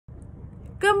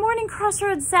Good morning,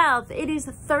 Crossroads South. It is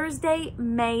Thursday,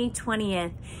 May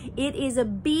 20th. It is a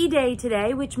B day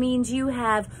today, which means you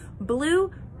have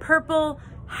blue, purple,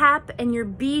 HAP, and your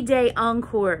B day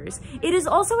encores. It is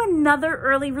also another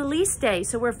early release day,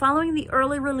 so we're following the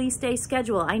early release day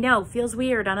schedule. I know, feels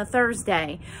weird on a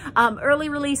Thursday. Early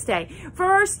release day. For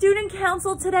our student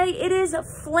council today, it is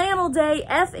Flannel Day.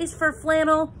 F is for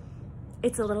flannel.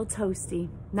 It's a little toasty,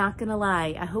 not gonna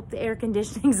lie. I hope the air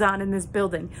conditioning's on in this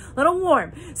building. A little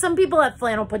warm. Some people have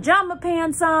flannel pajama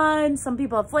pants on, some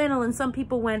people have flannel, and some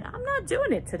people went, I'm not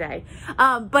doing it today.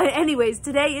 But anyways,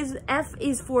 today is F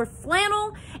is for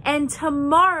flannel, and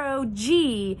tomorrow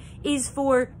G is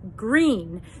for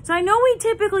green. So I know we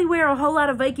typically wear a whole lot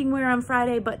of Viking wear on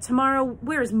Friday, but tomorrow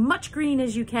wear as much green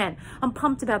as you can. I'm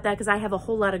pumped about that because I have a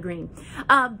whole lot of green.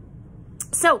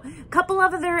 So a couple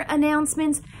of other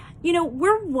announcements. You know,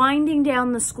 we're winding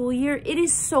down the school year. It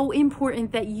is so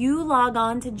important that you log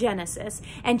on to Genesis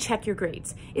and check your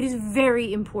grades. It is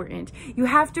very important. You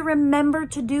have to remember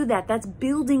to do that. That's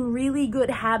building really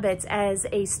good habits as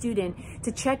a student,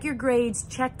 to check your grades,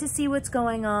 check to see what's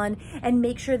going on, and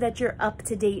make sure that you're up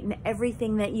to date in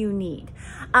everything that you need.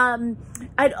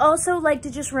 I'd also like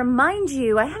to just remind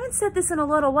you, I haven't said this in a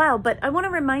little while, but I want to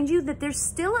remind you that there's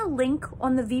still a link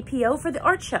on the VPO for the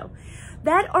art show.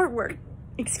 That artwork,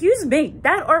 excuse me,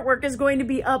 that artwork is going to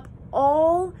be up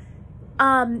all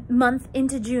month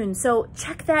into June, so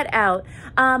check that out.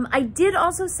 I did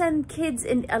also send kids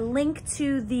a link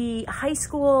to the high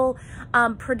school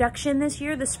production this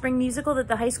year, the spring musical that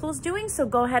the high school is doing, so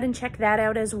go ahead and check that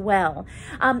out as well.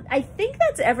 I think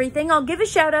that's everything. I'll give a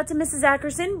shout out to Mrs.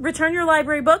 Ackerson, return your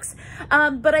library books,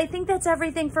 but I think that's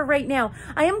everything for right now.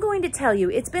 I am going to tell you,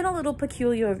 it's been a little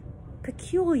peculiar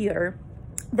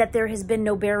that there has been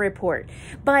no bear report.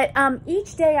 But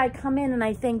each day I come in and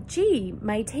I think, gee,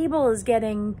 my table is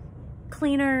getting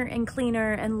cleaner and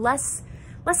cleaner and less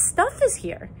stuff is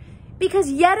here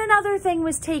because yet another thing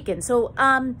was taken. So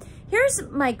here's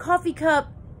my coffee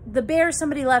cup, the bear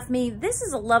somebody left me. This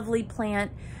is a lovely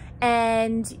plant,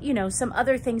 and you know, some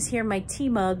other things here, my tea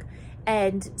mug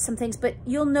and some things, but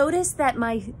you'll notice that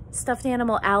my stuffed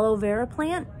animal aloe vera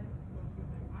plant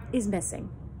is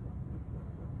missing.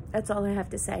 That's all I have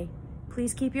to say.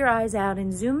 Please keep your eyes out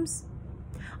in Zooms,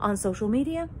 on social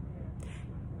media,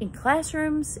 in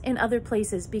classrooms, in other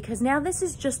places, because now this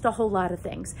is just a whole lot of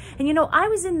things. And you know, I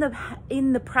was in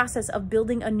the process of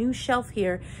building a new shelf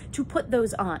here to put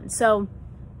those on. So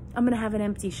I'm gonna have an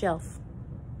empty shelf.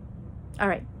 All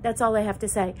right, that's all I have to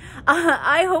say.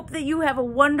 I hope that you have a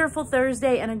wonderful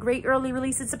Thursday and a great early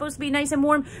release. It's supposed to be nice and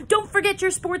warm. Don't forget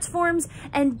your sports forms,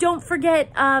 and don't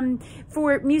forget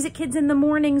for Music Kids in the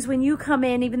mornings when you come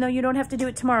in, even though you don't have to do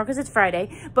it tomorrow because it's Friday,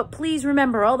 but please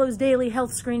remember all those daily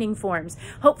health screening forms.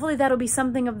 Hopefully that'll be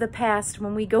something of the past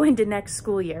when we go into next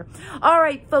school year. All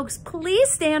right, folks, please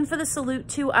stand for the salute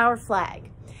to our flag.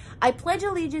 I pledge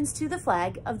allegiance to the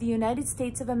flag of the United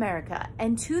States of America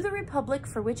and to the republic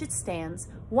for which it stands,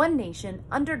 one nation,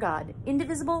 under God,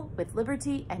 indivisible, with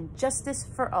liberty and justice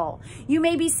for all. You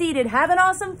may be seated. Have an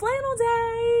awesome flannel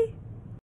day.